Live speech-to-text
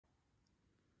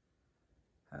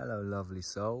Hello lovely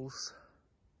souls.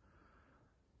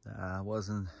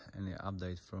 Wasn't any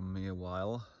update from me a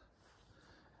while,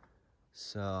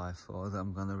 so I thought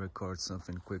I'm gonna record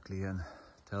something quickly and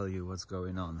tell you what's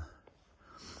going on.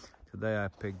 Today I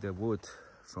picked the wood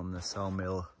from the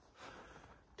sawmill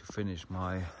to finish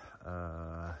my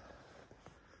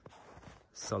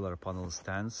solar panel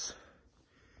stands.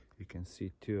 You can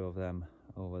see two of them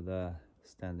over there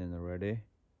standing already.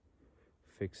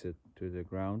 Fix it to the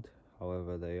ground,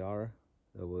 however they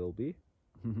will be.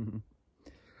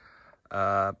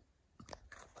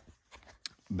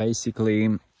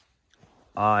 Basically,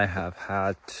 I have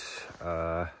had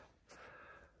a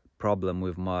problem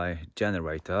with my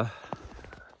generator.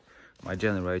 My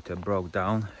generator broke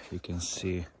down. You can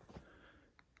see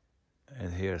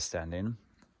it here standing,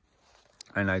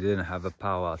 and I didn't have a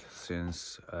power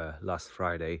since last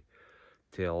Friday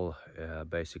till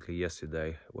basically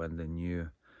yesterday when the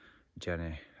new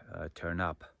Jenny turned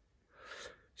up.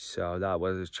 So that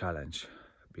was a challenge,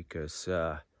 because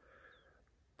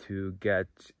to get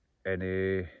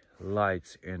any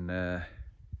lights in a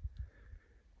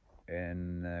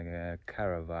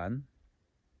caravan,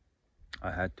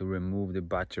 I had to remove the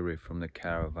battery from the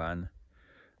caravan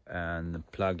and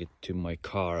plug it to my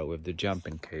car with the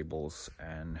jumping cables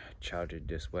and charge it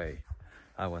this way.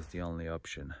 That was the only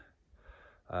option.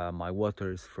 My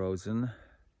water is frozen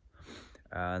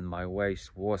and my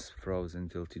waste was frozen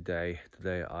till today.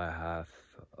 Today I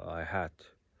had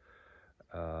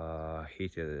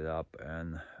heated it up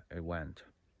and it went.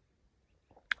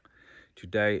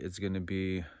 Today it's gonna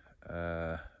be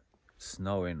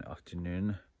snowing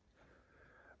afternoon,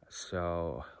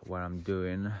 so what I'm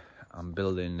doing, I'm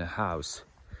building the house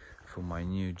for my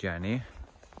new Jenny.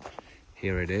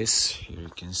 Here it is. Here you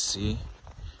can see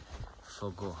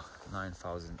Fogo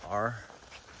 9000R.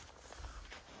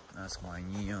 That's my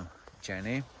new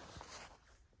Jenny.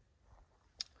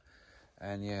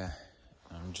 And yeah,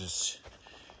 I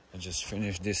just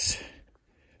finished this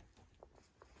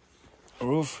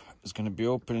roof. It's gonna be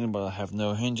opening, but I have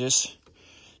no hinges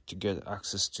to get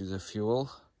access to the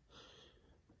fuel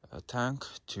tank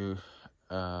to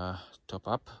top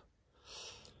up.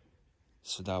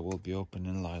 So that will be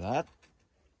opening like that.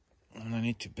 And I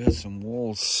need to build some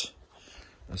walls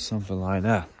or something like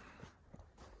that.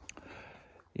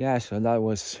 Yeah, so that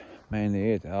was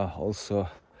mainly it. Also,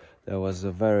 there was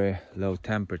a very low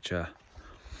temperature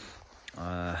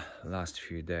last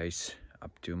few days,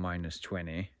 up to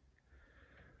 -20.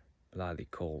 Bloody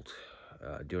cold.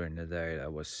 During the day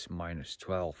that was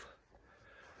 -12.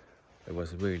 It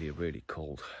was really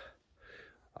cold.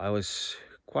 I was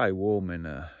quite warm in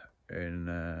a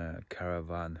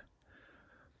caravan.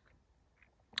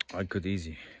 I could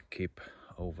easily keep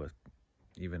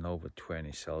even over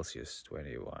 20 Celsius,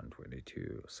 21,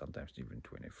 22, sometimes even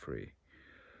 23.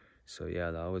 So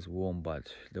yeah, that was warm,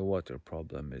 but the water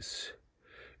problem is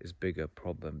bigger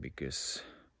problem, because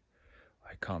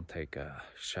I can't take a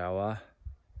shower.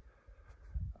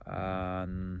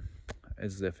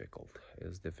 It's difficult.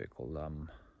 I'm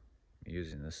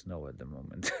using the snow at the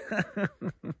moment.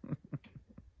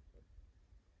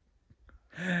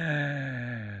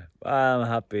 But I'm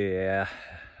happy. Yeah,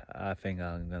 I think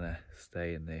I'm gonna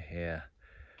stay in here,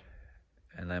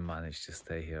 and I managed to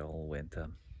stay here all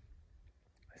winter.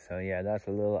 So yeah, that's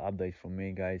a little update from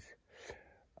me, guys.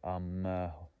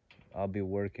 I'll be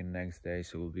working next day,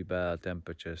 so it will be better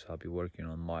temperatures. I'll be working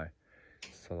on my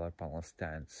solar panel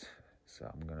stands, so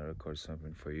I'm gonna record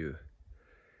something for you.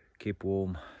 Keep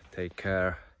warm, take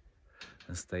care,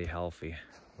 and stay healthy.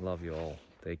 Love you all.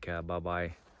 Take care. Bye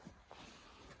bye.